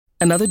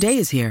Another day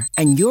is here,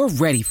 and you're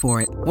ready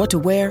for it. What to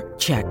wear?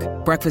 Check.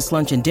 Breakfast,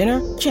 lunch, and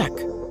dinner? Check.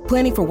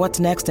 Planning for what's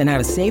next and how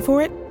to save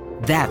for it?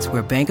 That's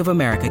where Bank of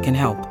America can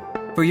help.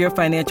 For your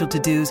financial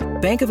to-dos,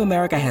 Bank of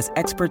America has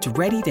experts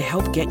ready to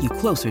help get you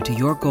closer to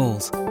your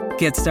goals.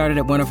 Get started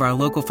at one of our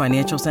local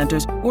financial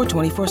centers or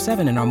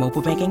 24/7 in our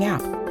mobile banking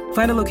app.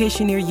 Find a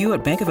location near you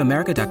at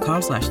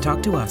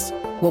bankofamerica.com/talktous.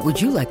 What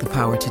would you like the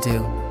power to do?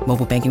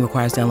 Mobile banking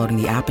requires downloading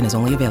the app and is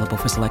only available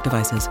for select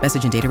devices.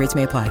 Message and data rates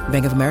may apply.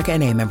 Bank of America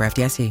N.A., member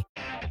FDIC.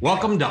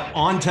 Welcome to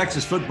On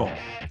Texas Football.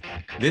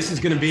 This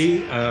is going to be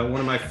one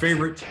of my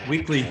favorite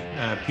weekly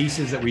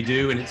pieces that we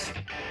do, and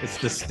it's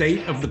the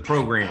state of the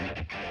program.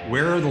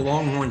 Where are the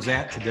Longhorns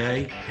at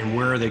today, and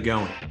where are they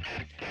going?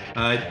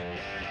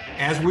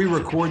 As we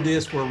record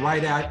this, we're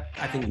right at,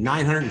 I think,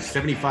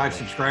 975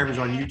 subscribers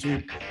on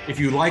YouTube. If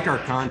you like our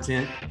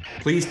content,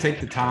 please take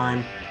the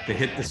time to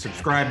hit the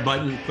subscribe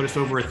button. Put us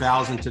over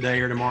 1,000 today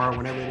or tomorrow,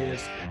 whenever it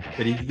is,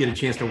 that you get a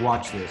chance to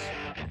watch this.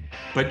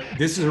 But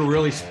this is a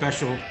really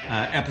special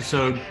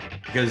episode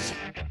because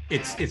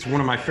it's one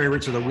of my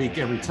favorites of the week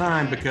every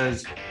time,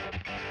 because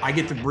I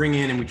get to bring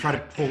in and we try to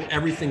pull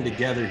everything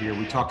together here.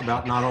 We talk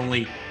about not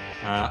only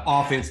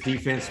offense,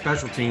 defense,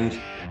 special teams,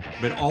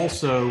 but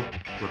also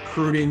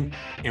recruiting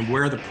and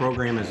where the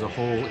program as a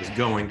whole is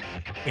going.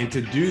 And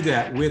to do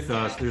that with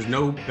us, there's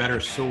no better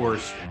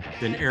source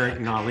than Eric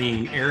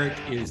Nahlin. Eric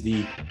is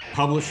the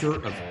publisher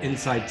of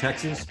Inside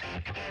Texas.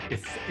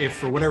 If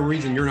for whatever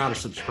reason you're not a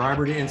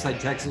subscriber to Inside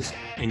Texas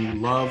and you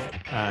love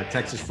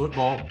Texas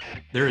football,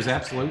 there is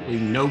absolutely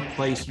no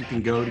place you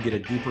can go to get a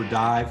deeper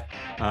dive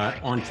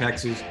on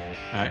Texas.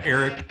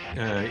 Eric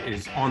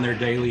is on there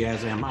daily,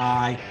 as am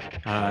I,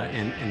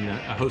 and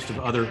a host of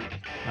other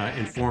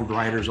informed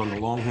writers on the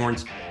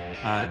Longhorns.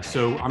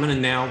 So I'm going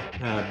to now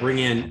bring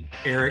in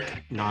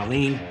Eric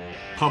Nahlin,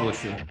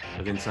 publisher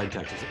of Inside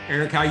Texas.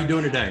 Eric, how are you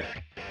doing today?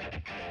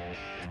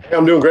 Hey,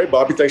 I'm doing great,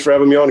 Bobby. Thanks for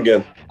having me on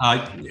again.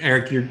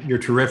 Eric, you're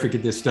terrific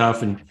at this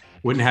stuff and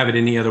wouldn't have it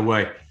any other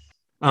way.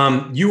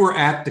 You were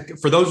at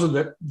for those of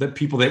the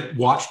people that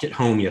watched at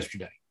home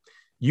yesterday,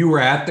 you were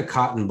at the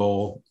Cotton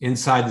Bowl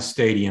inside the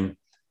stadium.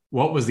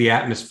 What was the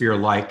atmosphere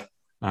like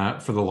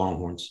for the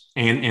Longhorns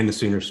and the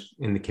Sooners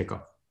in the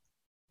kickoff?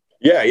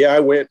 Yeah, I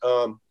went.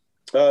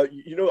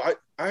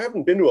 I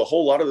haven't been to a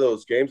whole lot of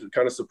those games. It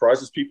kind of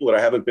surprises people that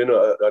I haven't been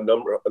a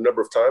number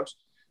of times.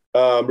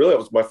 Really, it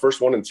was my first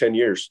one in 10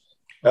 years.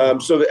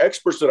 So the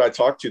experts that I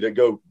talked to that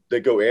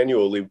go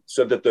annually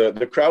said that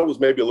the crowd was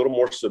maybe a little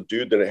more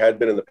subdued than it had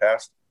been in the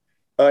past.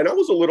 And I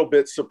was a little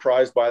bit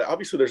surprised by that.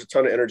 Obviously, there's a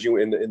ton of energy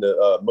in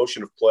the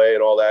motion of play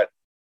and all that.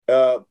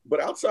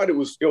 But outside, it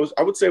was.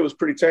 I would say it was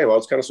pretty tame. I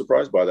was kind of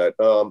surprised by that.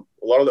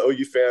 A lot of the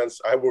OU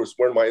fans. I was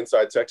wearing my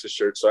Inside Texas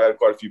shirt, so I had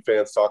quite a few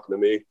fans talking to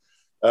me,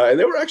 and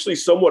they were actually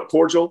somewhat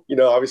cordial.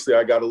 Obviously,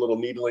 I got a little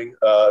needling,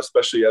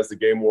 especially as the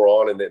game wore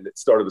on, and then it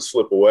started to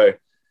slip away.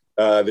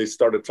 They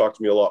started to talk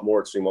to me a lot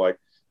more, it seemed like.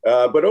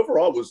 But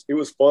overall, it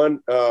was fun.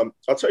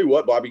 I'll tell you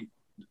what, Bobby.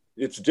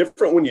 It's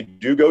different when you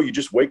do go. You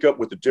just wake up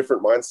with a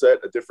different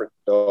mindset, a different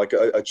like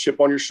a chip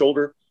on your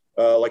shoulder,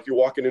 like you're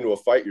walking into a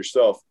fight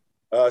yourself.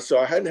 So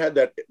I hadn't had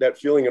that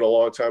feeling in a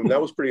long time. And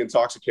that was pretty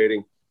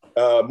intoxicating,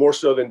 more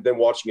so than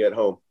watching at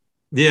home.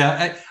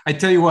 Yeah, I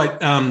tell you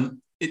what,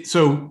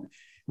 so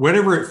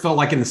whatever it felt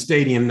like in the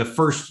stadium, the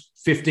first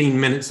 15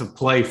 minutes of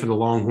play for the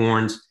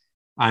Longhorns,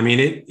 I mean,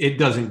 it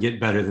doesn't get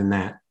better than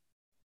that.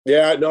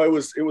 Yeah, no, it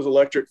was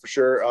electric for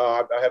sure.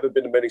 I haven't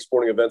been to many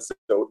sporting events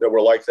that were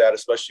like that,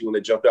 especially when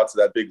they jumped out to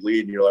that big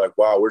lead and you're like,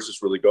 wow, where's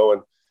this really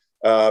going?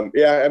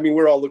 Yeah, I mean,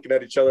 we're all looking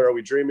at each other. Are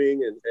we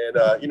dreaming?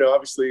 And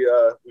obviously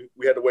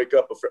we had to wake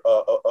up,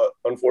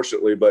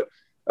 unfortunately, but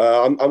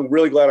I'm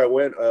really glad I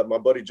went. My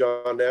buddy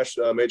John Nash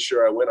made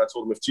sure I went. I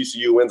told him if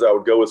TCU wins, I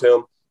would go with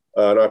him.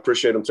 And I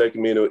appreciate him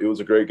taking me. And it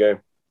was a great game.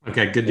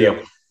 Okay, good deal.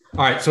 Yeah.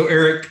 All right. So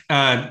Eric,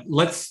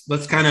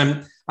 let's kind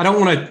of, I don't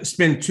want to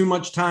spend too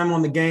much time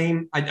on the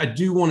game. I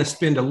do want to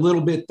spend a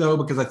little bit though,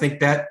 because I think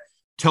that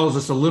tells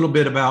us a little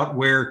bit about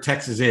where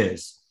Texas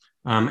is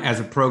as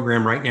a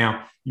program right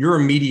now. Your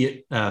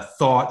immediate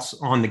thoughts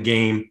on the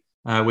game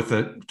with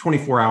the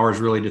 24 hours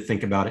really to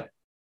think about it.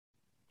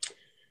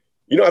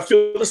 I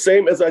feel the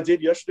same as I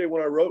did yesterday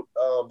when I wrote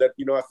that,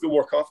 I feel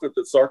more confident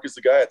that Sark is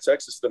the guy at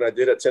Texas than I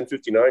did at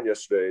 10:59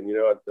 yesterday. And,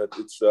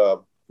 it's,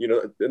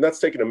 and that's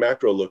taking a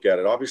macro look at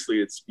it.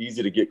 Obviously, it's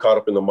easy to get caught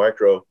up in the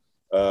micro,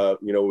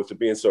 with it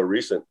being so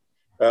recent.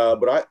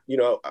 But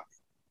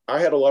I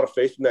had a lot of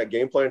faith in that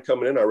game plan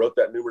coming in. I wrote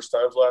that numerous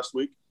times last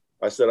week.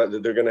 I said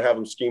that they're going to have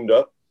him schemed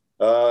up.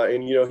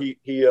 And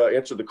he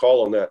answered the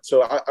call on that.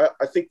 So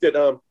I think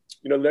that,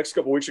 the next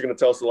couple of weeks are going to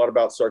tell us a lot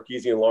about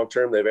Sarkisian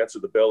long-term. They've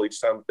answered the bell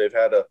each time they've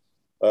had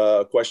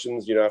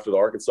questions, after the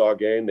Arkansas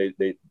game.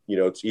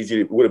 It's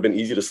easy. It would have been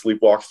easy to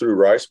sleepwalk through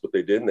Rice, but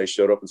they didn't. They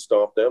showed up and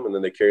stomped them, and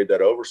then they carried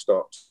that over,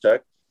 stomped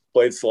Tech,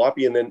 played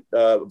sloppy, and then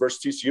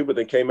versus TCU, but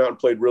then came out and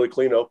played really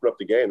clean to open up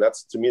the game.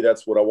 That's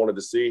what I wanted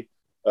to see.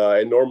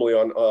 And normally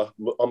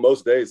on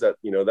most days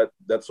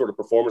that sort of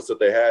performance that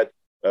they had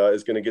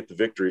is going to get the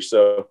victory.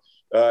 So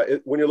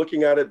when you're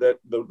looking at it, that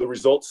the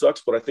result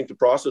sucks, but I think the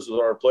processes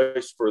are in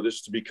place for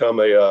this to become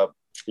a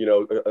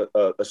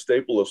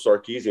staple of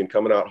Sarkisian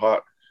coming out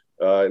hot.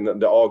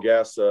 And the all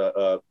gas,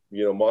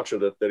 mantra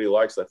that he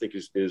likes, I think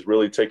is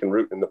really taking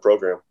root in the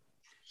program.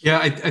 Yeah,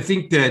 I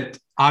think that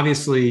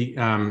obviously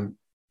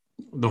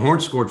the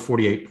Horns scored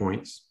 48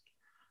 points,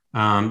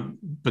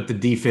 but the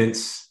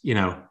defense,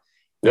 it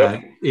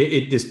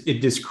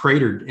just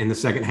cratered in the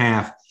second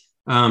half.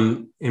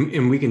 And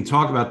we can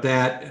talk about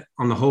that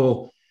on the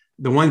whole.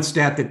 The one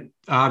stat that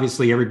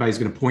obviously everybody's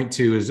going to point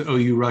to is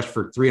OU rushed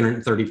for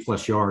 330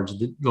 plus yards.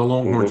 The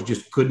Longhorns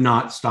just could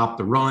not stop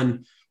the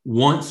run.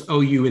 Once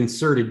OU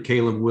inserted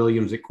Caleb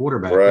Williams at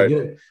quarterback,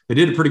 right. They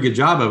did a pretty good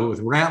job of it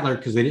with Rattler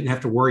because they didn't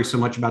have to worry so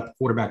much about the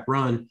quarterback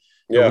run.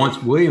 Yeah. But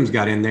once Williams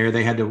got in there,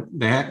 they had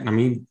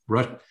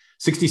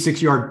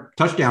 66-yard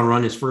touchdown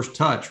run, his first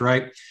touch,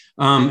 right?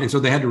 And so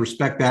they had to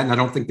respect that, and I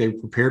don't think they were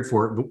prepared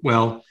for it. But,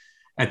 well,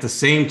 at the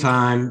same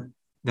time,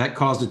 that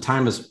caused a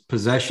time of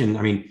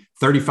possession.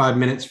 35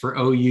 minutes for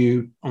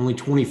OU, only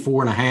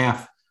 24 and a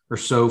half or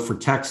so for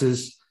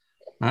Texas.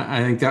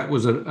 I think that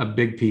was a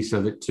big piece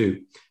of it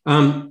too.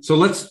 So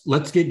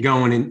let's get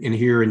going in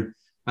here. And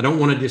I don't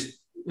want to just,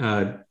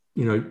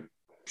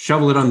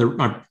 shovel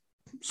it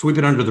sweep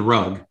it under the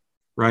rug,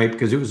 right?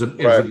 Because it was a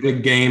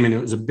big game, and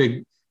it was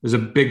a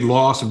big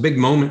loss, a big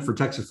moment for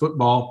Texas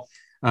football.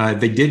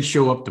 They did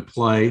show up to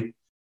play,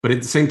 but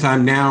at the same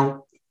time,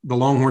 now the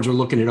Longhorns are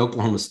looking at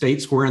Oklahoma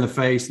State square in the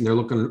face, and they're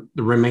looking at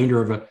the remainder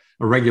of a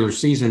regular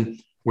season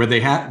where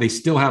they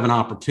still have an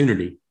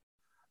opportunity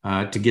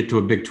to get to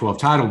a Big 12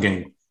 title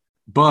game.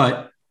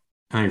 But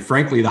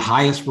frankly, the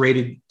highest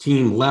rated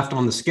team left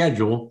on the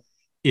schedule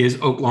is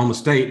Oklahoma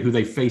State, who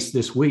they face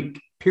this week,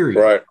 period.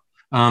 Right.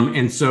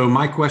 And so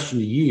my question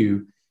to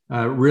you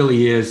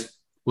really is,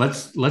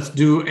 let's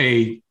do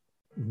a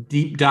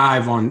deep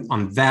dive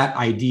on that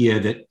idea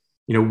that,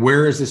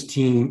 where is this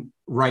team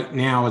right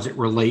now as it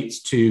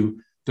relates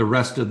to the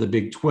rest of the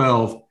Big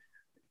 12?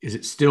 Is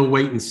it still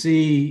wait and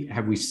see?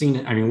 Have we seen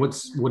it?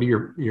 What are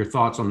your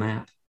thoughts on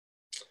that?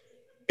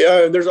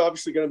 Yeah, there's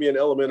obviously going to be an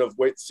element of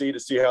wait and see to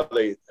see how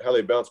they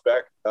bounce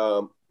back.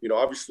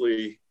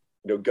 Obviously,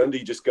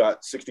 Gundy just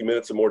got 60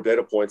 minutes and more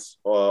data points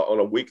on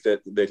a week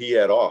that he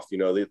had off.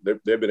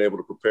 They've been able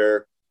to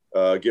prepare,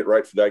 get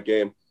right for that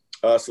game.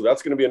 So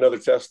that's going to be another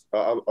test.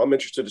 I'm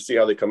interested to see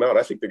how they come out.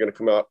 I think they're going to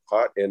come out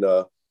hot, and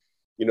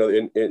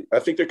and I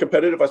think they're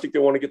competitive. I think they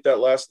want to get that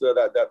last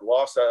that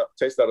loss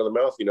taste out of the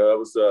mouth. That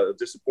was a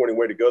disappointing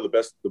way to go.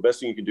 The best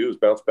thing you can do is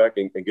bounce back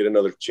and get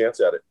another chance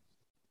at it.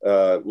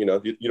 You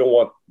don't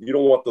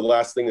want the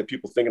last thing that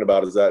people thinking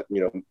about is that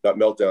that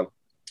meltdown.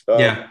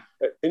 And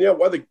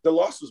why the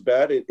loss was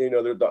bad.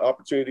 The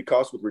opportunity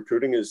cost with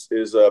recruiting is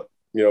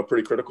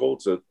pretty critical.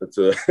 It's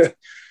a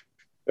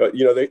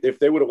if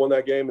they would have won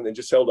that game and then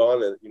just held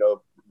on, and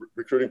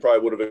recruiting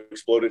probably would have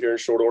exploded here in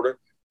short order.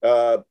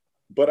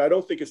 But I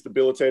don't think it's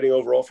debilitating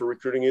overall for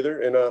recruiting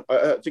either. And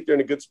I think they're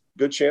in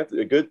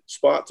a good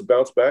spot to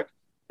bounce back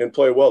and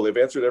play well. They've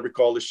answered every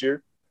call this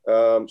year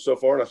so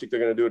far, and I think they're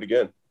going to do it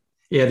again.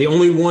 Yeah, the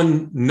only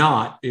one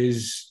not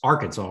is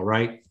Arkansas,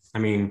 right?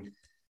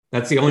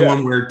 That's the only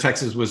one where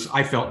Texas was,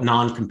 I felt,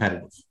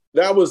 non-competitive.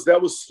 That was.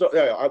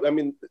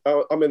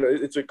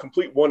 It's a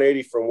complete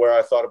 180 from where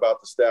I thought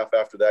about the staff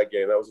after that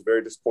game. That was a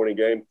very disappointing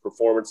game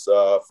performance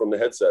from the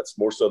headsets,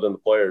 more so than the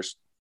players.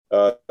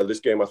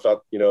 This game, I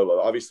thought,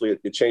 obviously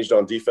it changed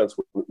on defense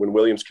when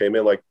Williams came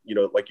in, like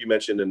you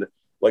mentioned, and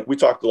like we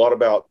talked a lot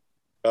about.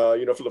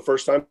 For the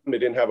first time, they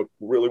didn't have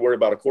really worry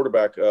about a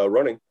quarterback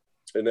running.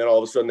 And then all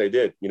of a sudden they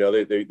did.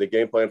 They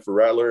game plan for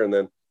Rattler, and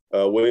then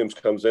Williams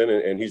comes in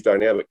and he's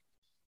dynamic.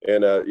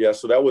 And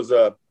so that was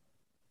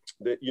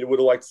you would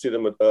have liked to see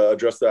them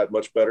address that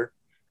much better.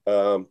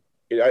 I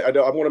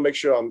want to make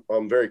sure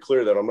I'm very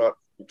clear that I'm not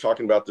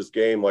talking about this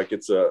game like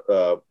it's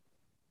I'm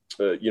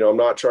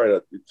not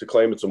trying to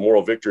claim it's a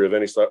moral victory of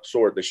any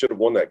sort. They should have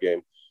won that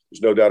game.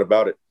 There's no doubt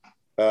about it.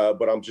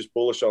 But I'm just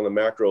bullish on the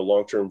macro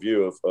long-term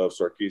view of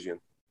Sarkisian.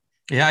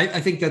 Yeah, I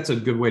think that's a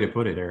good way to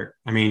put it, Eric.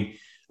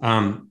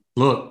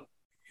 Look,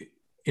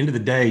 end of the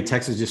day,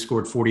 Texas just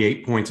scored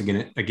 48 points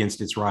against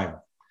its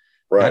rival.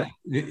 Right.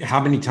 How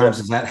many times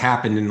has that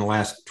happened in the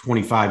last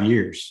 25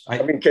 years?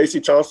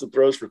 Casey Thompson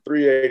throws for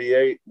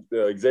 388.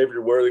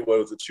 Xavier Worthy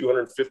was at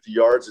 250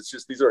 yards. It's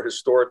just these are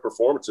historic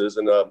performances,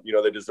 and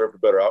they deserve a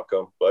better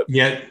outcome. But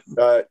you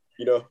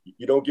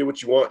don't get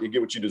what you want, you get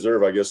what you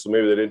deserve, I guess. So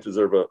maybe they didn't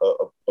deserve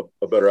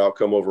a better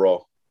outcome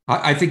overall.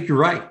 I think you're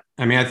right.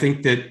 I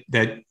think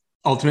that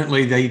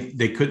ultimately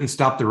they couldn't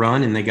stop the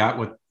run, and they got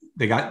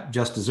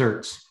just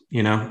desserts.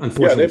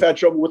 Unfortunately. Yeah, they've had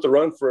trouble with the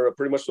run for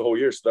pretty much the whole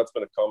year, so that's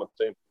been a common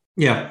theme.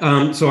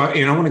 Yeah. So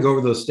I want to go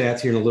over those stats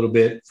here in a little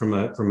bit from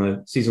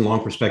a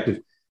season-long perspective.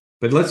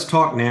 But let's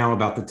talk now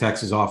about the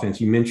Texas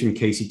offense. You mentioned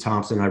Casey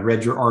Thompson. I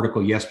read your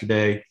article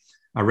yesterday.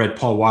 I read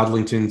Paul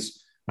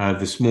Wadlington's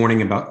this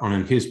morning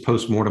on his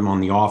postmortem on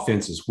the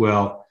offense as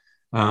well.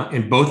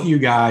 And both of you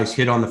guys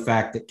hit on the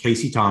fact that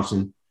Casey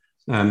Thompson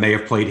may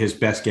have played his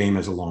best game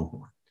as a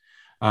Longhorn.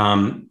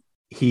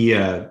 He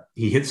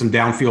hit some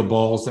downfield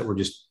balls that were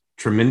just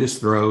tremendous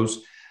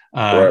throws,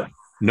 Right.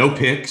 no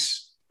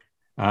picks,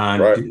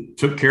 Right.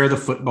 took care of the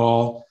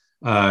football,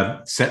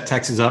 set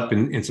Texas up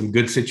in some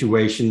good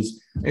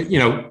situations,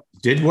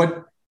 did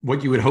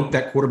what you would hope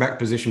that quarterback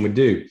position would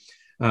do.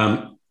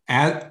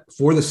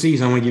 For the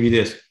season, I want to give you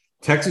this.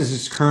 Texas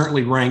is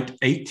currently ranked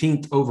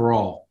 18th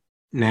overall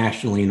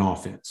nationally in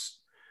offense.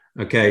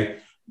 Okay.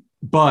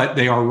 But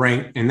they are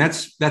ranked, and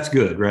that's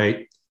good,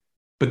 right?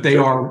 But they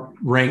are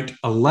ranked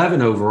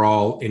 11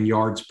 overall in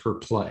yards per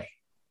play,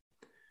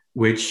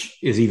 which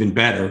is even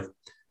better.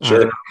 Sure.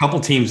 There are a couple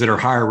teams that are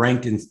higher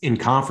ranked in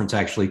conference,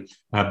 actually.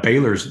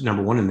 Baylor's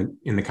number one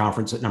in the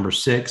conference at number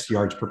 6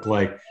 yards per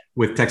play,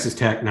 with Texas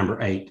Tech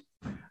number 8,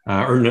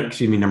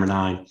 number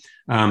 9.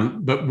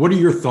 But what are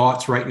your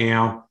thoughts right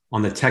now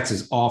on the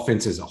Texas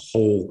offense as a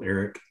whole,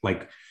 Eric?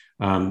 Like,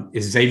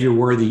 is Xavier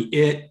Worthy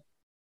it?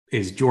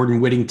 Is Jordan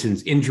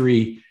Whittington's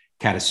injury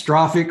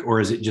catastrophic,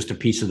 or is it just a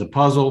piece of the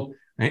puzzle?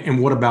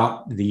 And what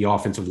about the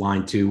offensive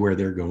line too, where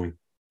they're going?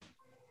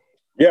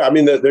 Yeah, I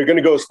mean, they're going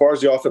to go as far as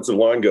the offensive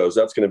line goes.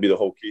 That's going to be the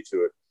whole key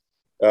to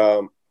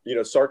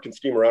it. Sark can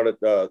scheme around it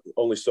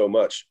only so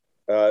much,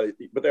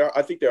 but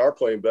I think they are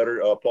playing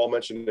better. Paul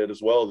mentioned it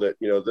as well that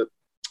that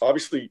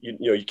obviously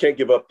you can't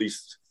give up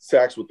these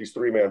sacks with these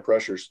 3-man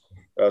pressures.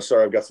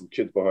 Sorry, I've got some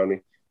kids behind me.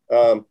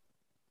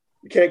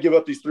 You can't give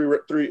up these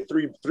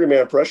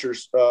three-man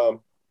pressures and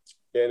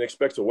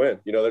expect to win.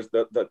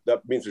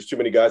 That means there's too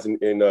many guys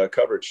in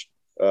coverage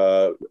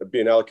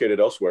being allocated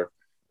elsewhere.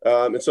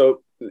 And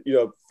so,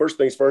 first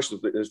things first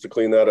is to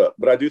clean that up.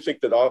 But I do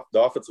think that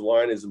the offensive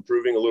line is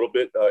improving a little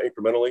bit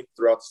incrementally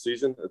throughout the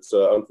season. It's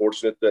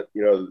unfortunate that,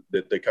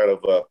 that they kind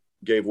of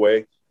gave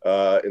way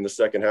in the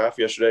second half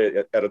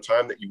yesterday at a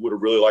time that you would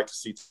have really liked to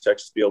see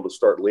Texas be able to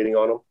start leaning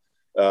on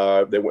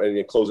them. They went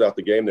and close out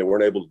the game. They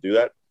weren't able to do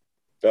that.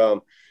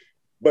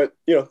 But,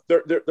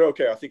 they're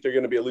okay. I think they're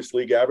going to be at least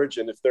league average.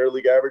 And if they're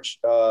league average,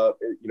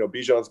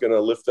 Bijan's going to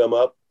lift them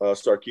up.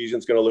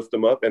 Sarkisian's going to lift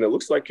them up. And it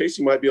looks like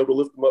Casey might be able to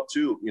lift them up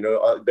too.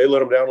 They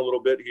let him down a little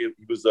bit. He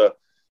was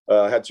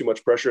had too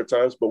much pressure at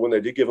times. But when they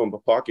did give him a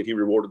pocket, he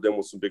rewarded them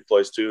with some big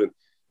plays too.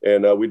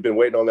 And we'd been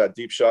waiting on that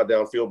deep shot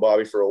downfield,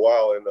 Bobby, for a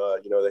while. And,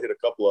 they hit a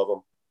couple of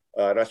them.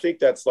 And I think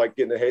that's like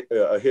getting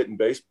a hit in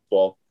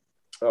baseball.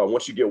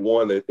 Once you get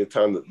one, they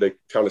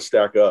kind of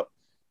stack up.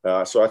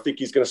 So I think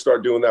he's going to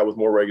start doing that with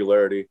more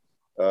regularity.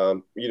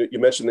 You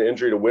mentioned the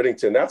injury to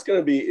Whittington. That's going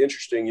to be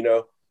interesting.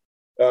 A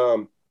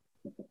lot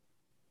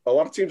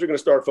of teams are going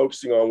to start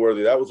focusing on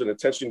Worthy. That was an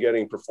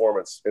attention-getting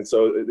performance. And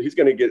so he's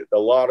going to get a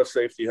lot of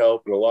safety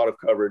help and a lot of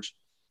coverage.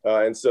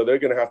 And so they're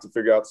going to have to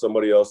figure out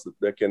somebody else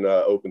that can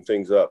open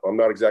things up. I'm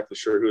not exactly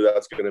sure who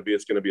that's going to be.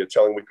 It's going to be a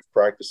telling week of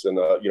practice. And,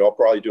 I'll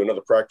probably do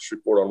another practice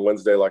report on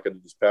Wednesday like I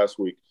did this past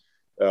week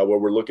where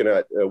we're looking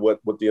at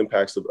what the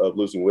impacts of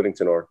losing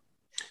Whittington are.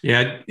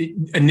 Yeah.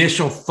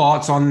 Initial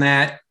thoughts on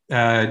that?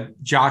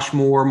 Josh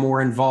Moore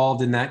more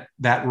involved in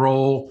that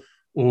role,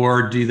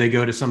 or do they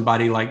go to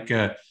somebody like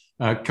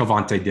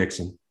Cavante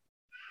Dixon?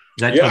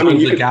 Is that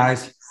the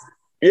guys?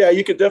 Yeah,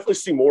 you could definitely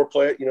see Moore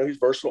play. He's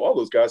versatile. All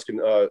those guys can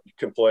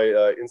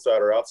play inside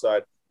or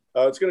outside.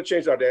 It's going to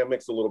change our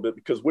dynamics a little bit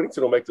because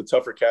Whittington will make the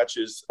tougher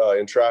catches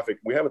in traffic.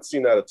 We haven't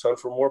seen that a ton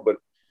from Moore, but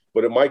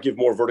it might give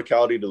more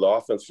verticality to the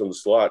offense from the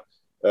slot,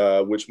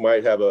 which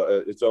might have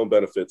its own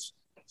benefits.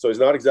 So he's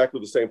not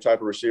exactly the same type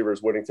of receiver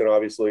as Whittington,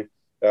 obviously.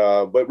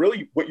 But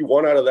really what you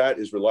want out of that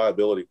is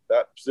reliability.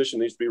 That position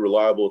needs to be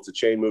reliable. It's a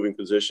chain-moving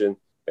position.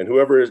 And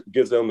whoever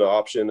gives them the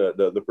option,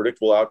 the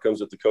predictable outcomes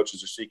that the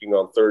coaches are seeking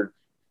on third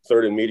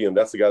and medium,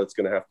 that's the guy that's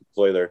going to have to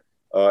play there.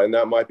 And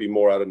that might be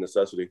more out of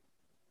necessity.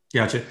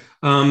 Gotcha.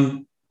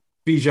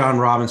 Bijan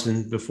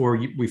Robinson, before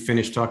we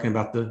finish talking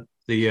about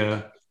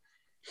the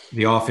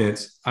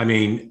offense, I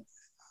mean,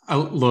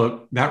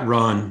 look, that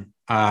run.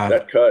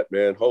 That cut,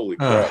 man, holy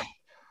crap.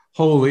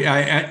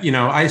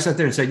 I sat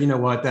there and said, you know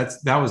what,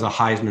 that was a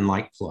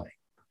Heisman-like play.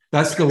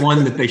 That's the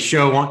one that they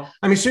show on.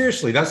 I mean,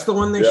 seriously, that's the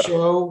one they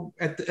show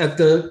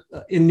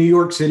in New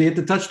York City at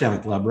the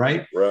Touchdown Club,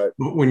 right? Right.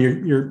 When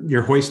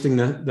you're hoisting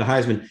the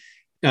Heisman.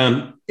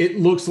 It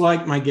looks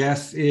like my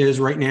guess is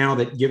right now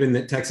that given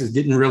that Texas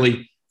didn't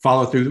really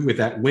follow through with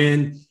that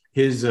win,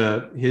 his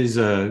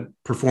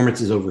performance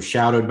is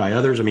overshadowed by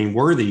others. I mean,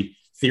 Worthy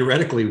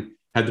theoretically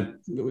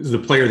was the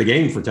player of the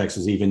game for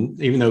Texas, even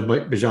though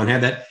Bijan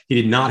had that. He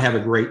did not have a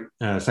great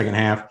second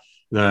half.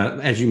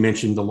 As you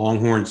mentioned, the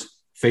Longhorns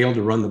failed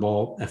to run the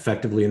ball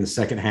effectively in the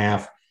second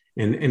half,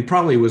 and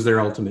probably was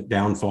their ultimate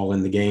downfall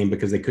in the game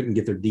because they couldn't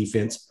get their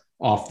defense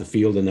off the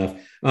field enough.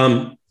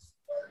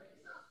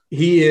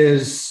 He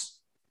is,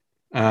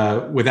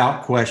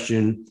 without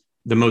question,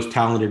 the most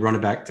talented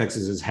running back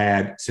Texas has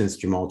had since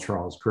Jamal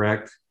Charles,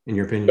 correct, in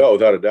your opinion? No,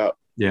 without a doubt.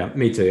 Yeah,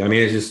 me too. I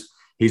mean,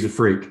 he's a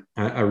freak.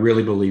 I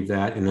really believe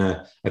that. And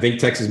I think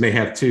Texas may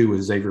have two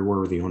with Xavier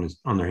Worthy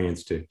on their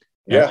hands too.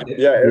 Yeah.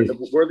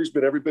 Worthy's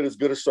been every bit as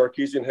good as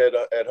Sarkisian had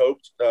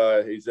hoped.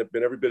 He's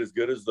been every bit as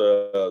good as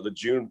the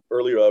June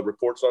early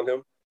reports on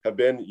him have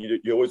been.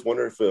 You always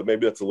wonder if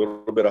maybe that's a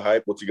little bit of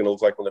hype. What's he going to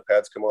look like when the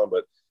pads come on?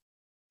 But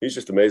He's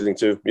just amazing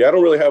too. Yeah, I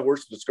don't really have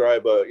words to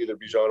describe either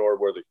Bijan or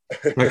Worthy.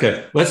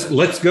 Okay,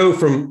 let's go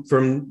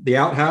from the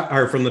outhouse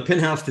or from the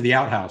penthouse to the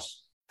outhouse.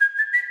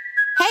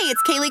 Hey,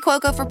 it's Kaylee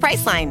Cuoco for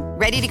Priceline.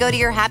 Ready to go to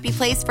your happy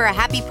place for a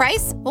happy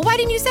price? Well, why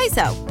didn't you say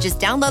so? Just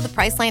download the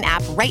Priceline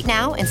app right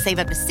now and save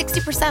up to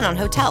 60% on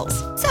hotels.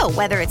 So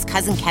whether it's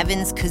Cousin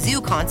Kevin's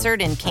Kazoo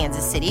Concert in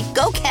Kansas City,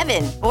 go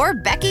Kevin, or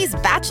Becky's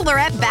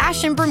Bachelorette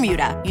Bash in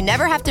Bermuda, you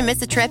never have to miss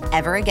a trip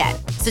ever again.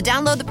 So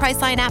download the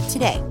Priceline app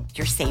today.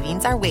 Your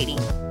savings are waiting.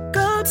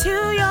 Go to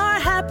your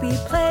happy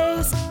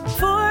place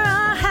for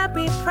a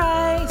happy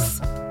price.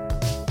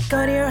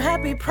 Go to your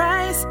happy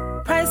price,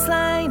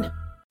 Priceline.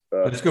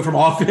 Let's go from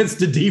offense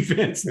to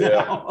defense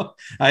now.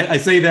 Yeah. I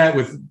say that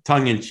with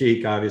tongue in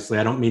cheek. Obviously,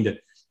 I don't mean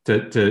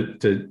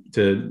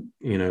to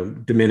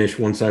diminish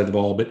one side of the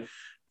ball, but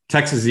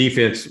Texas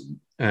defense,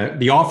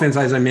 the offense,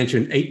 as I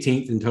mentioned,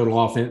 18th in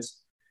total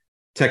offense.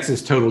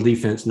 Texas total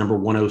defense, number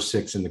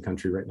 106 in the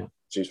country right now.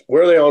 Jeez.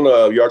 Where are they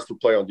on yards per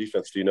play on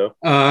defense? Do you know?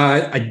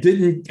 I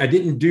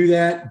didn't do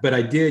that, but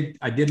I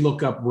did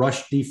look up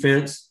rush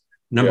defense.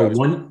 Number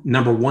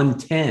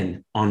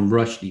 110 on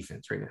rush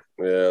defense right now.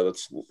 Yeah,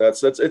 it's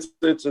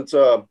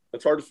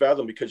hard to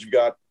fathom because you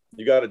got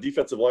a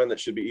defensive line that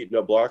should be eating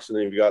up blocks, and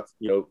then you've got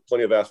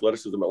plenty of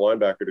athleticism at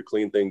linebacker to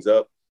clean things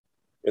up,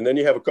 and then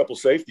you have a couple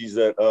safeties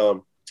that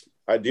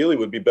ideally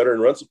would be better in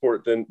run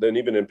support than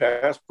even in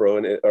pass pro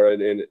and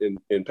in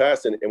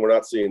pass, and we're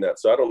not seeing that.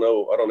 So I don't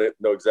know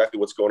exactly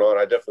what's going on.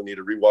 I definitely need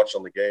a rewatch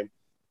on the game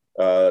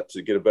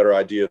to get a better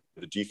idea of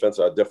the defense.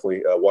 I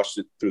definitely watched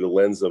it through the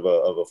lens of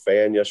a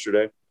fan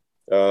yesterday.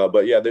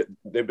 But yeah,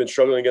 they've been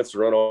struggling against the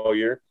run all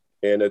year,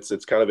 and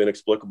it's kind of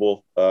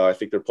inexplicable. I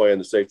think they're playing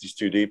the safeties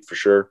too deep for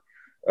sure.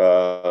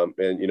 And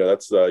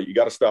that's you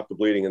got to stop the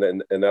bleeding,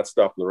 and that's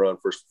stopping the run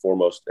first and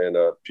foremost. And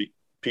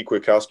Pete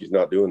Kwiatkowski's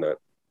not doing that.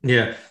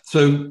 Yeah.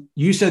 So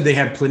you said they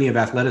have plenty of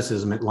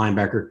athleticism at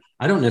linebacker.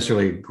 I don't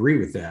necessarily agree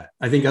with that.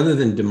 I think other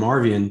than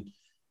DeMarvion,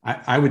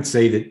 I would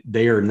say that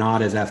they are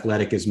not as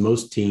athletic as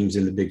most teams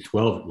in the Big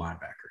 12 at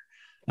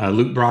linebacker.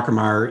 Luke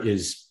Brockermeyer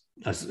is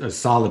a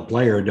solid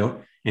player. Give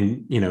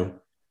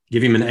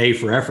him an A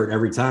for effort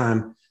every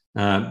time.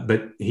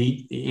 But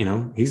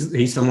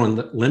he's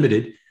someone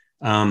limited.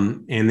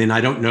 And then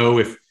I don't know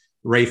if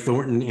Ray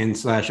Thornton and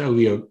 /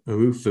 Ovie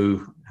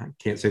Owufu, I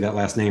can't say that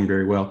last name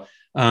very well,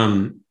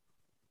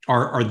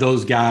 are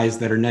those guys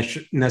that are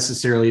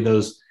necessarily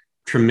those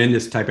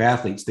tremendous type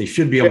athletes. They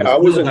should be able to. I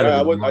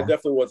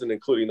definitely wasn't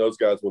including those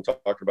guys when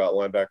talking about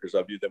linebackers.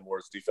 I view them more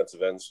as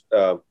defensive ends.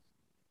 I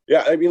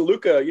mean,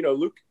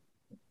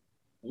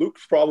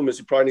 Luke's problem is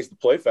he probably needs to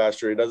play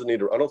faster. He doesn't need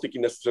to. I don't think he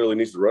necessarily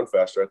needs to run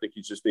faster. I think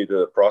he just needs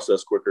to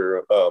process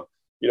quicker.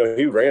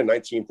 He ran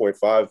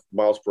 19.5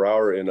 miles per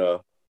hour in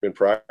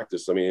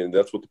practice. I mean,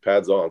 that's what the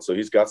pad's on. So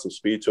he's got some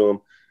speed to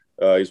him.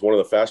 He's one of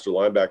the faster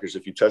linebackers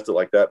if you test it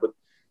like that. But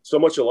so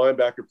much of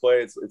linebacker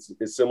play, it's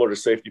similar to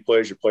safety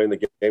plays. You're playing the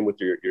game with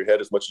your head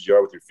as much as you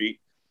are with your feet.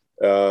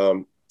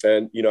 I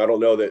don't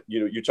know that,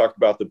 you talked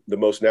about the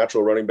most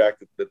natural running back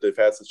that they've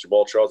had since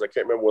Jamal Charles. I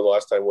can't remember when the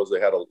last time was they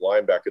had a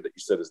linebacker that you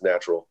said is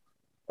natural.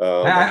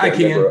 I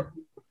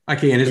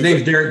can. His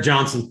name's Derek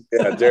Johnson.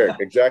 Yeah, Derek.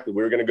 Exactly.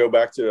 We were going to go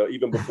back to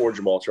even before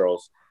Jamal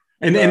Charles.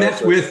 And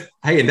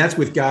that's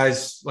with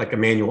guys like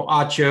Emmanuel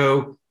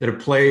Acho that have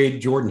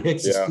played. Jordan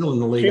Hicks is still in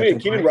the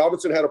league. Keenan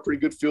Robinson had a pretty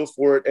good feel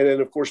for it. And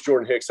then, of course,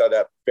 Jordan Hicks had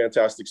that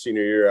fantastic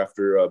senior year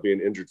after being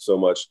injured so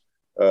much.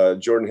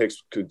 Jordan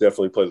Hicks could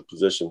definitely play the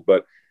position.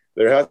 But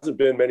there hasn't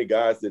been many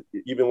guys that,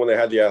 even when they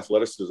had the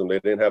athleticism, they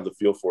didn't have the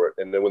feel for it.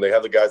 And then when they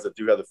have the guys that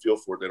do have the feel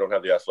for it, they don't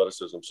have the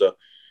athleticism. So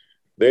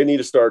they need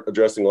to start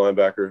addressing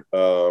linebacker.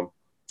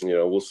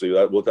 We'll see.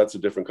 That's a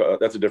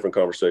different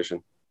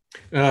conversation.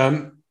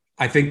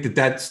 I think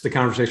that's the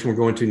conversation we're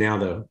going to now,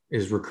 though,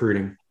 is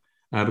recruiting,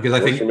 because I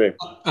think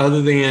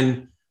other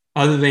than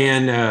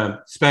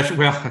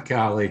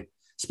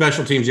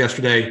special teams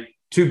yesterday,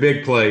 2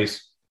 big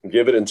plays.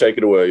 Give it and take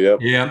it away. Yep.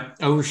 Yeah.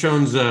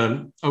 Overshone's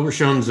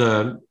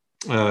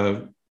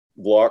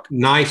block.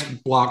 Nice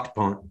blocked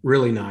punt.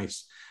 Really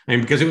nice. I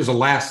mean, because it was a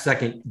last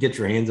second get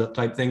your hands up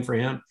type thing for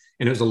him,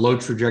 and it was a low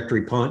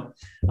trajectory punt.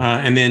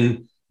 And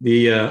then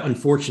the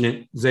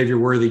unfortunate Xavier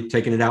Worthy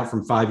taking it out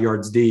from 5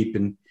 yards deep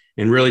and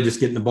really just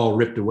getting the ball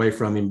ripped away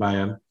from him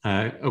by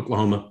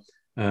Oklahoma.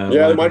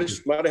 They might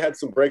have had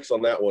some breaks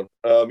on that one.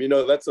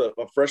 That's a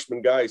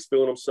freshman guy. He's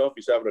feeling himself.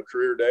 He's having a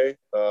career day.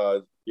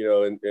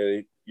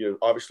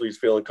 Obviously he's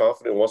feeling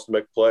confident and wants to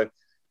make a play.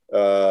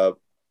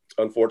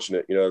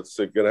 Unfortunate, it's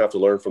going to have to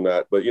learn from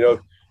that. But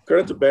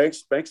credit to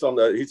Banks. Banks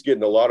he's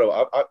getting a lot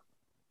of.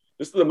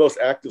 This is the most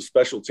active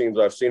special teams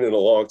I've seen in a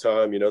long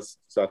time.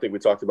 So I think we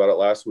talked about it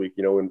last week.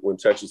 When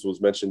Texas was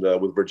mentioned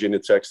with Virginia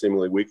Tech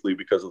seemingly weekly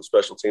because of the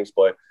special teams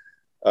play.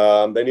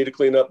 They need to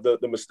clean up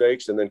the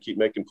mistakes and then keep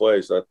making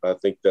plays. I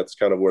think that's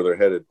kind of where they're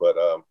headed. But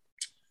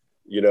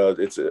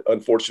it's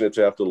unfortunate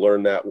to have to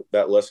learn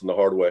that lesson the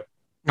hard way.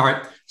 All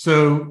right,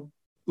 so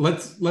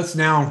let's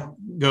now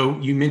go.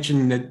 You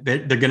mentioned that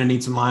they're going to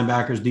need some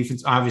linebackers,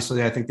 defense.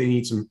 Obviously, I think they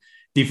need some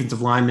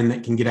defensive linemen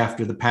that can get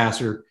after the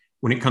passer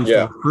when it comes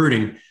to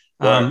recruiting.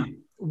 Right.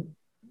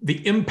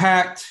 the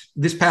impact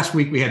this past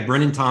week, we had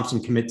Brennan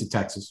Thompson commit to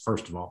Texas.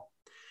 First of all,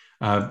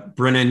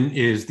 Brennan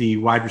is the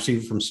wide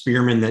receiver from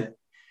Spearman that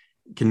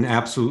can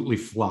absolutely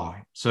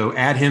fly. So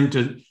add him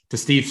to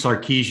Steve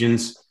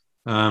Sarkisian's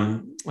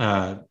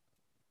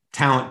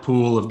talent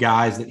pool of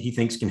guys that he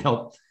thinks can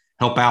help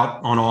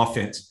out on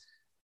offense.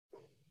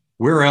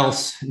 Where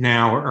else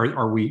now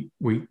are we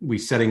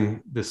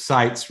setting the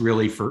sights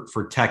really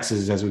for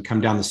Texas as we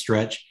come down the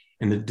stretch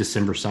in the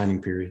December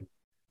signing period?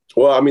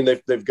 Well, I mean, they're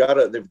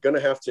going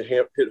to have to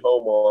hit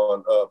home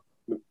on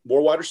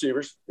more wide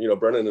receivers. You know,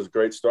 Brennan is a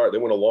great start. They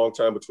went a long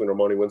time between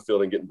Armani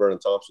Winfield and getting Brennan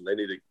Thompson. They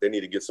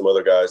need to get some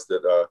other guys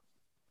that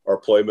are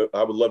play.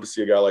 I would love to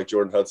see a guy like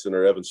Jordan Hudson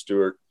or Evan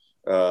Stewart.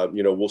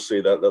 You know, we'll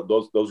see that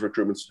those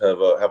recruitments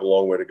have a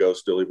long way to go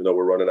still, even though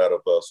we're running out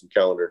of some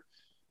calendar.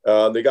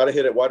 They got to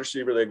hit at wide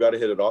receiver. They've got to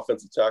hit at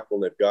offensive tackle,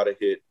 and they've got to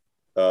hit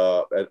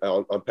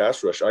on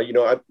pass rush.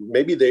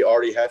 Maybe they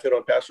already have hit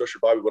on pass rusher,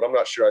 Bobby, but I'm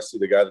not sure I see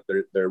the guy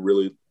that they're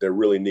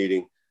really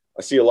needing.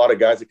 I see a lot of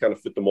guys that kind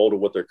of fit the mold of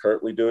what they're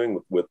currently doing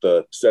with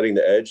setting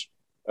the edge,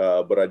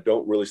 but I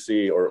don't really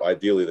see, or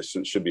ideally they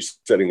should be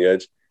setting the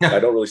edge. I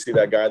don't really see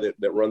that guy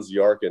that runs the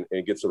arc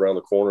and gets around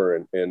the corner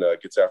and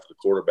gets after the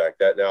quarterback.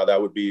 That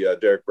would be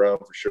Derek Brown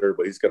for sure,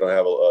 but he's going to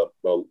have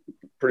a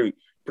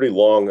pretty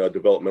long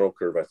developmental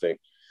curve, I think.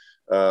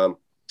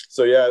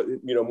 So yeah,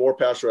 you know, more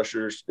pass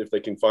rushers if they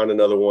can find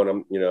another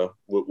one.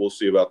 We'll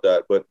see about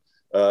that. But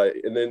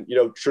and then, you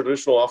know,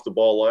 traditional off the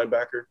ball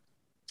linebacker.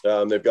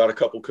 They've got a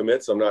couple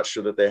commits. I'm not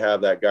sure that they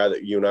have that guy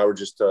that you and I were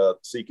just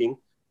seeking.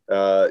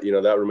 You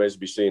know, that remains to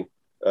be seen.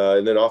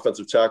 And then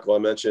offensive tackle, I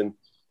mentioned.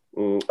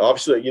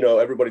 Obviously, you know,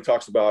 everybody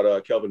talks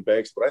about Kelvin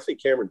Banks, but I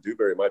think Cameron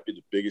Dewberry might be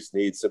the biggest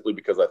need simply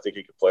because I think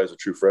he could play as a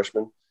true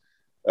freshman.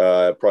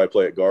 Probably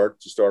play at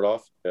guard to start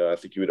off. I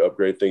think he would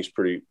upgrade things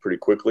pretty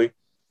quickly.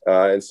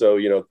 And so,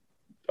 you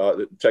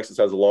know, Texas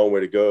has a long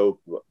way to go,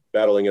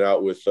 battling it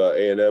out with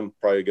A&M,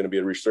 probably going to be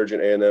a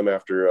resurgent A&M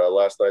after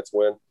last night's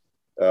win.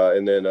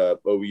 And then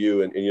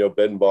OU and, you know,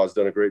 Bedenbaugh's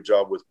done a great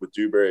job with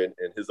Dewberry,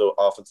 and his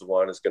offensive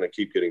line is going to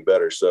keep getting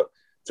better. So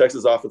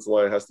Texas offensive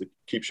line has to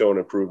keep showing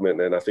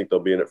improvement, and I think they'll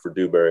be in it for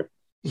Dewberry.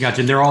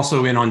 Gotcha. And they're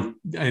also in on,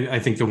 I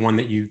think the one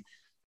that you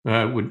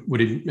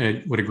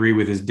would agree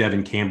with is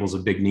Devin Campbell's a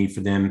big need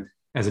for them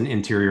as an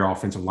interior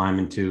offensive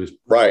lineman too.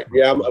 Right.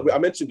 Yeah. I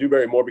mentioned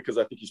Dewberry more because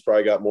I think he's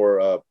probably got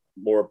more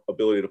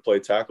ability to play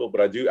tackle, but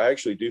I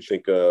actually do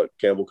think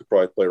Campbell could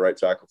probably play right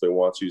tackle if they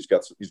want to. He's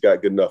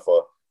got good enough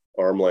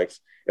arm length.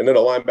 And then a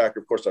linebacker,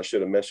 of course, I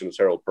should have mentioned is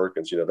Harold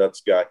Perkins. You know,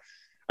 that's guy.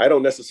 I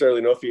don't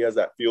necessarily know if he has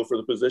that feel for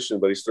the position,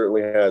 but he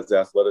certainly has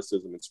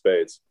athleticism in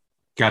spades.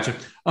 Gotcha.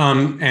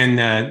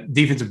 And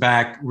defensive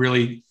back,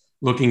 really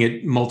looking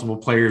at multiple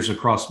players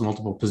across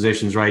multiple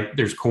positions, right?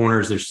 There's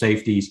corners, there's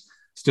safeties,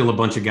 still a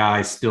bunch of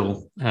guys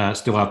still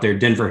out there.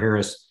 Denver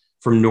Harris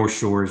from North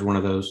Shore is one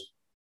of those.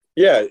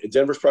 Yeah,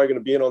 Denver's probably going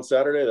to be in on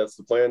Saturday. That's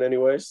the plan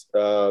anyways.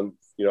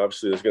 You know,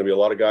 obviously there's going to be a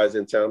lot of guys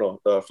in town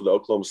for the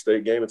Oklahoma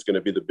State game. It's going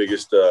to be the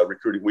biggest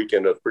recruiting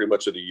weekend of pretty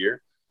much of the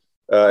year.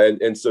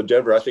 And so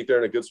Denver, I think they're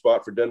in a good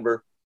spot for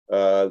Denver.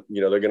 You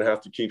know, they're going to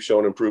have to keep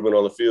showing improvement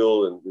on the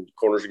field, and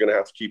corners are going to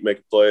have to keep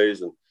making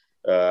plays. And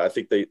I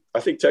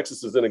think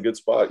Texas is in a good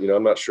spot. You know,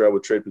 I'm not sure I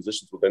would trade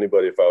positions with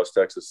anybody if I was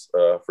Texas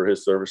for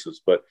his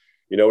services. But,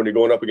 you know, when you're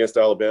going up against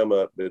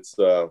Alabama, it's,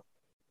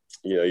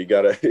 you know, you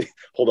got to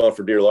hold on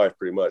for dear life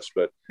pretty much.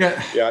 But,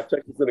 yeah,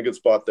 Texas is in a good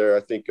spot there,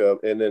 I think.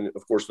 And then,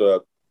 of course,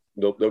 they'll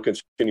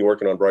continue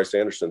working on Bryce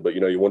Anderson. But,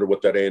 you know, you wonder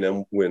what that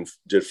A&M win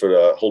did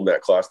for holding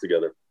that class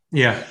together.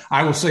 Yeah,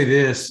 I will say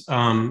this,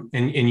 and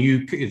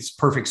it's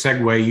perfect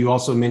segue. You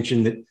also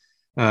mentioned that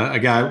a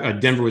guy,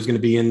 Denver, was going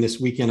to be in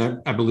this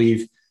weekend, I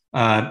believe,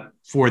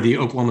 for the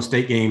Oklahoma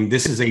State game.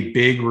 This is a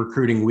big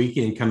recruiting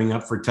weekend coming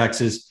up for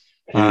Texas.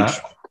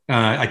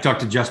 I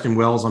talked to Justin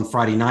Wells on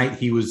Friday night.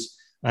 He was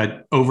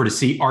over to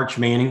see Arch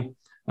Manning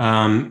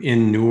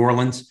in New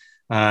Orleans.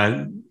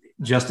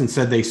 Justin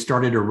said they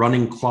started a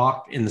running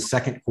clock in the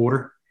second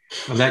quarter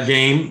of that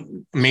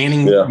game.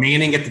 Manning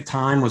at the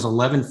time was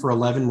 11 for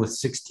 11 with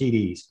 6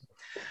 TDs.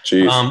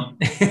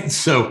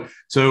 Jeez.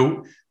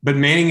 But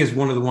Manning is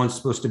one of the ones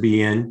supposed to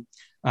be in.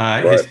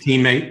 His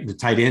teammate, the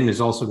tight end,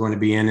 is also going to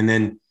be in. And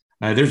then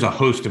there's a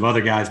host of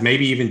other guys,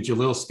 maybe even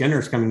Jaleel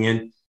Skinner's coming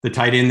in, the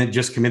tight end that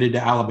just committed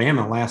to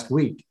Alabama last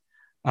week.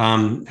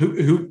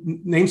 Who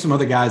name some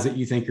other guys that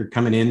you think are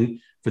coming in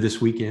for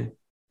this weekend?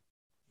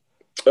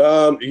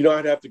 You know,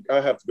 I have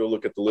to go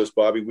look at the list,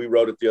 Bobby. We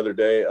wrote it the other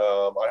day.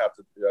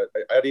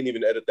 I didn't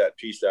even edit that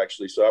piece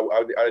actually, so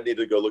I need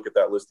to go look at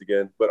that list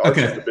again. But Arch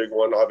is the big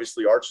one.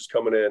 Obviously, Arch is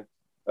coming in.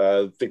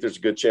 I think there's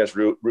a good chance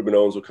Ruben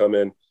Owens will come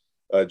in.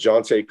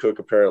 Jonte Cook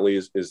apparently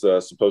is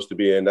supposed to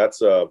be in.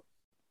 That's you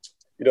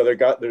know,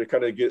 they're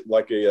kind of get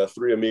like a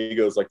three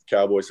amigos like the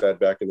Cowboys had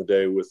back in the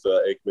day with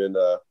Aikman,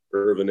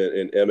 Irvin,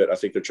 and Emmett. I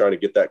think they're trying to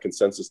get that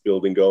consensus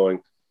building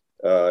going.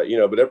 You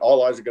know, but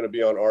all eyes are going to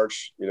be on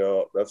Arch. You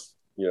know, that's,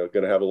 you know,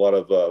 going to have a lot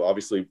of,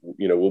 obviously,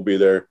 you know, we'll be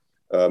there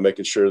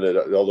making sure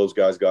that all those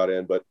guys got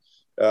in. But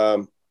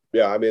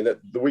yeah, I mean,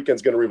 the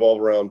weekend's going to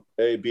revolve around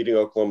A, beating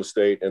Oklahoma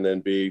State, and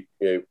then B,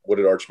 what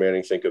did Arch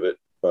Manning think of it?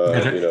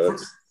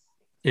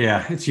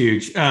 Yeah, it's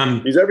huge.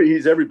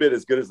 He's every bit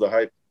as good as the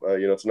hype.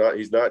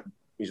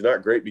 He's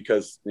not great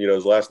because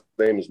his last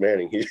name is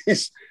Manning.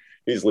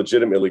 He's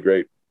legitimately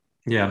great.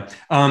 Yeah.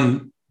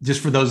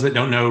 Just for those that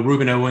don't know,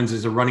 Ruben Owens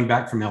is a running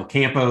back from El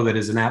Campo that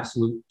is an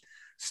absolute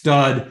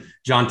stud.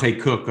 Jonte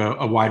Cook,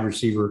 a wide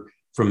receiver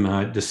from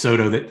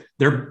DeSoto. That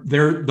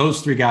they're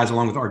those three guys,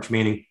 along with Arch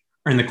Manning,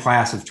 are in the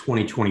class of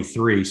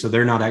 2023. So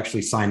they're not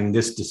actually signing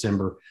this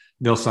December.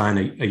 They'll sign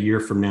a year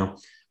from now.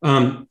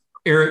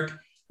 Eric,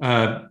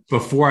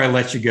 before I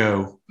let you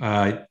go,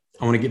 I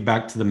want to get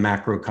back to the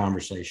macro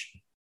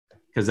conversation,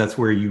 because that's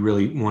where you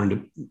really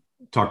wanted to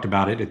talk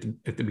about it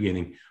at the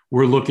beginning.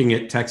 We're looking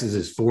at Texas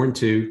as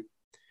 4-2.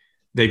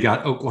 They've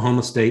got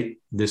Oklahoma State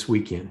this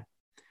weekend.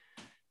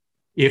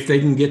 If they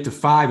can get to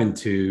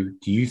 5-2,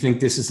 do you think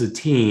this is a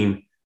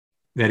team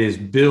that is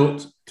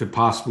built to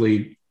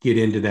possibly get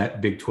into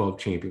that Big 12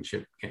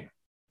 championship game?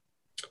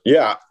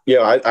 Yeah.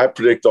 I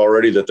predict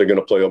already that they're going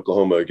to play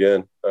Oklahoma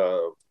again.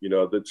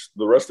 The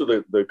rest of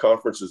the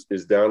conference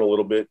is down a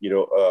little bit.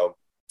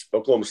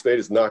 Oklahoma State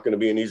is not going to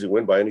be an easy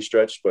win by any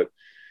stretch, but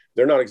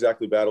they're not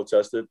exactly battle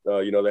tested.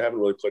 They haven't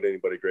really played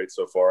anybody great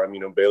so far. I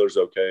mean, Baylor's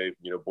okay.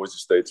 Boise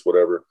State's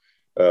whatever,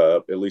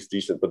 at least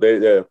decent. But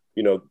they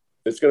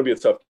it's going to be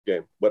a tough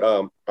game.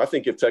 But I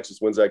think if Texas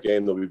wins that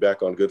game, they'll be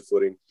back on good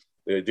footing.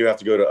 They do have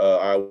to go to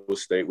Iowa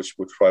State, which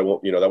probably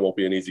won't. That won't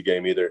be an easy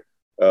game either.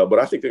 But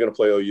I think they're going to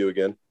play OU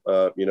again.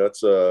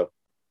 It's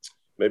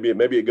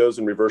maybe it goes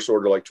in reverse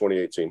order like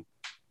 2018.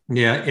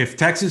 Yeah, if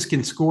Texas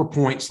can score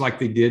points like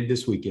they did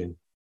this weekend,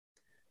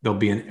 they'll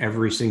be in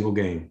every single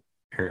game.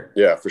 Eric.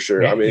 Yeah, for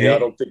sure. I mean, I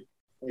don't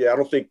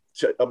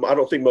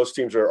think most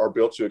teams are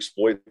built to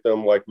exploit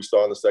them like we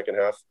saw in the second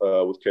half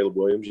with Caleb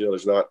Williams.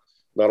 There's not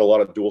a lot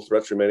of dual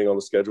threats remaining on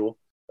the schedule.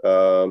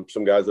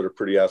 Some guys that are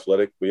pretty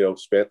athletic.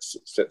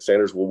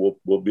 Sanders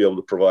will be able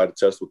to provide a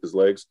test with his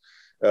legs,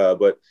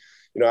 but.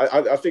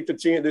 I think the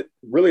team that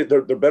really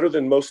they're better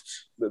than most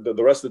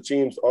the rest of the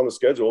teams on the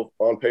schedule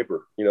on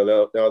paper.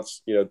 Now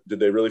it's did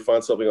they really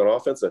find something on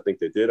offense? I think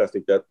they did. I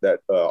think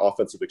that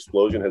offensive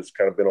explosion has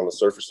kind of been on the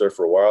surface there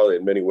for a while.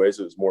 In many ways,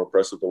 it was more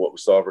impressive than what we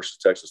saw versus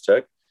Texas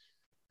Tech.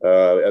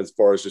 As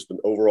far as just an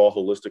overall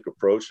holistic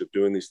approach of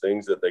doing these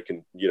things that they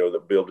can be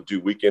able to do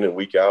week in and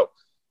week out.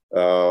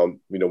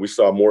 We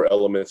saw more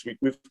elements.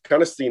 We've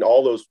kind of seen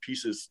all those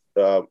pieces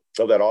of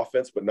that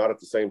offense, but not at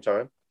the same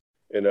time.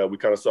 And we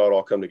kind of saw it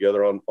all come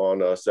together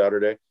on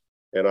Saturday.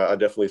 And I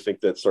definitely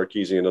think that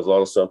Sarkisian has a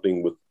lot of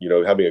something with,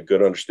 having a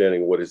good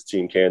understanding of what his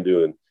team can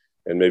do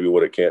and maybe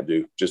what it can't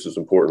do, just as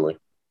importantly.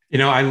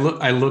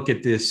 I look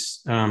at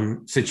this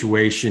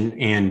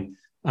situation, and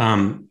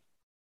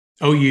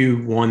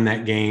OU won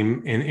that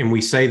game, and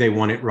we say they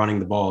won it running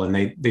the ball, and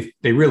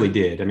they really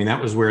did. I mean,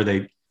 that was where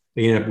they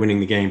ended up winning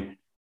the game.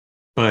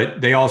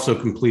 But they also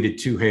completed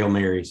 2 Hail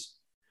Marys.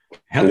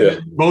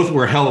 Both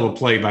were hell of a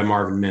play by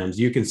Marvin Mims.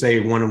 You can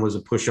say one was a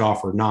push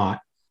off or not,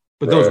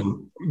 but those were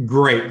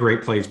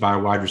great plays by a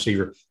wide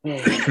receiver.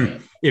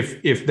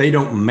 If they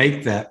don't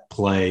make that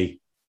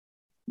play,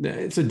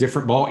 it's a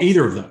different ball,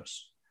 either of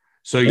those.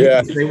 So you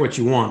can say what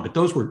you want, but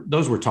those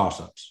were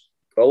toss-ups.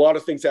 A lot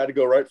of things had to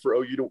go right for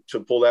OU to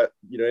pull that.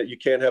 You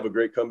can't have a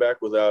great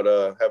comeback without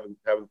having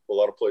a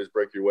lot of plays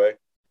break your way.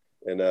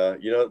 And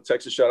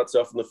Texas shot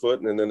itself in the foot,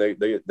 and then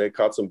they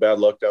caught some bad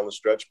luck down the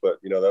stretch. But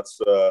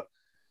that's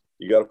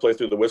you got to play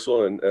through the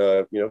whistle and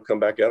come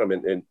back at them,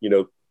 and you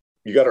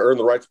got to earn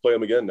the right to play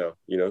them again now.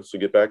 So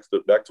get back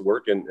to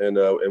work and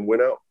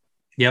win out.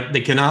 Yep,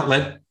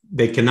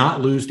 they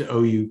cannot lose to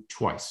OU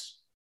twice.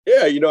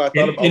 Yeah, I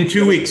thought about in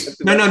 2 weeks.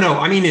 No.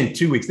 I mean, in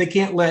 2 weeks, they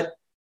can't let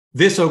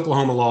this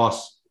Oklahoma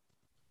loss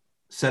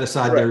set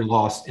aside their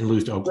loss and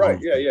lose to Oklahoma.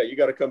 Right. Yeah. You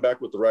got to come back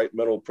with the right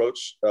mental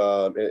approach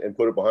and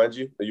put it behind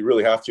you. You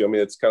really have to. I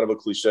mean, it's kind of a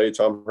cliche.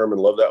 Tom Herman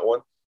loved that one.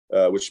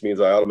 Which means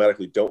I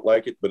automatically don't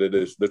like it, but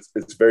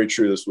it's very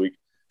true this week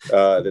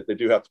that they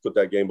do have to put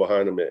that game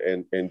behind them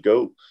and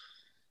go.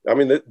 I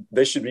mean,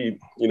 they should be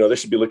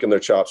licking their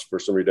chops for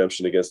some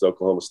redemption against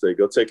Oklahoma State.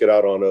 Go take it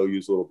out on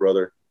OU's little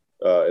brother,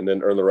 and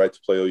then earn the right to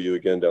play OU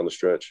again down the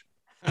stretch.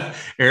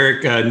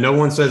 Eric, no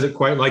one says it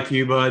quite like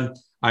you, bud.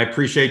 I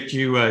appreciate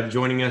you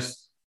joining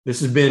us. This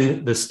has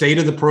been the State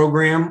of the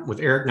Program with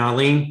Eric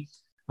Nahlin.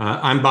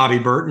 I'm Bobby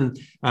Burton.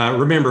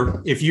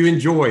 Remember, if you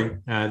enjoy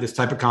this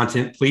type of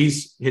content,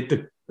 please hit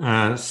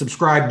the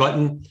subscribe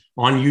button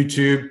on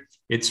YouTube.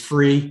 It's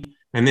free.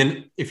 And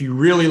then if you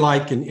really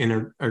like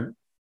and are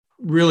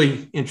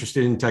really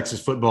interested in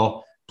Texas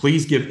football,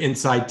 please give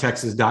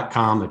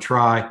InsideTexas.com a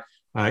try.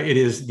 It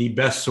is the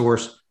best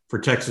source for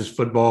Texas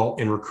football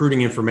and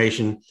recruiting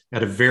information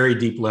at a very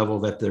deep level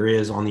that there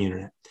is on the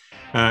internet.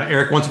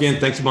 Eric, once again,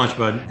 thanks a bunch,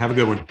 bud. Have a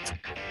good one.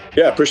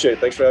 Yeah, appreciate it.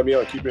 Thanks for having me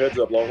on. Keep your heads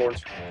up,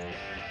 Longhorns.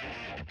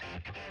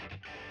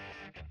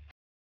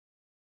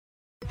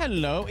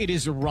 Hello, it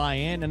is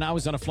Ryan, and I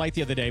was on a flight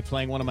the other day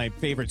playing one of my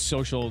favorite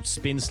social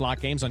spin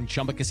slot games on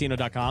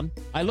ChumbaCasino.com.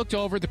 I looked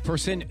over at the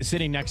person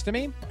sitting next to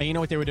me, and you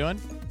know what they were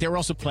doing? They were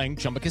also playing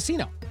Chumba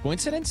Casino.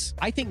 Coincidence?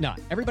 I think not.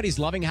 Everybody's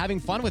loving having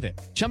fun with it.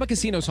 Chumba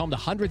Casino is home to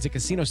hundreds of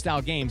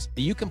casino-style games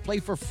that you can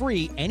play for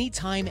free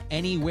anytime,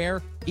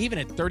 anywhere, even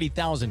at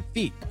 30,000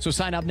 feet. So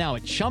sign up now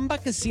at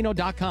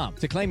ChumbaCasino.com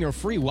to claim your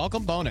free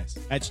welcome bonus.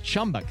 That's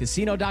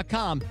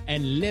ChumbaCasino.com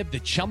and live the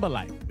Chumba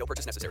life. No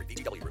purchase necessary.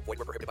 VGW Group. Void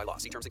where prohibited by law.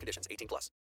 See terms and conditions. 18+.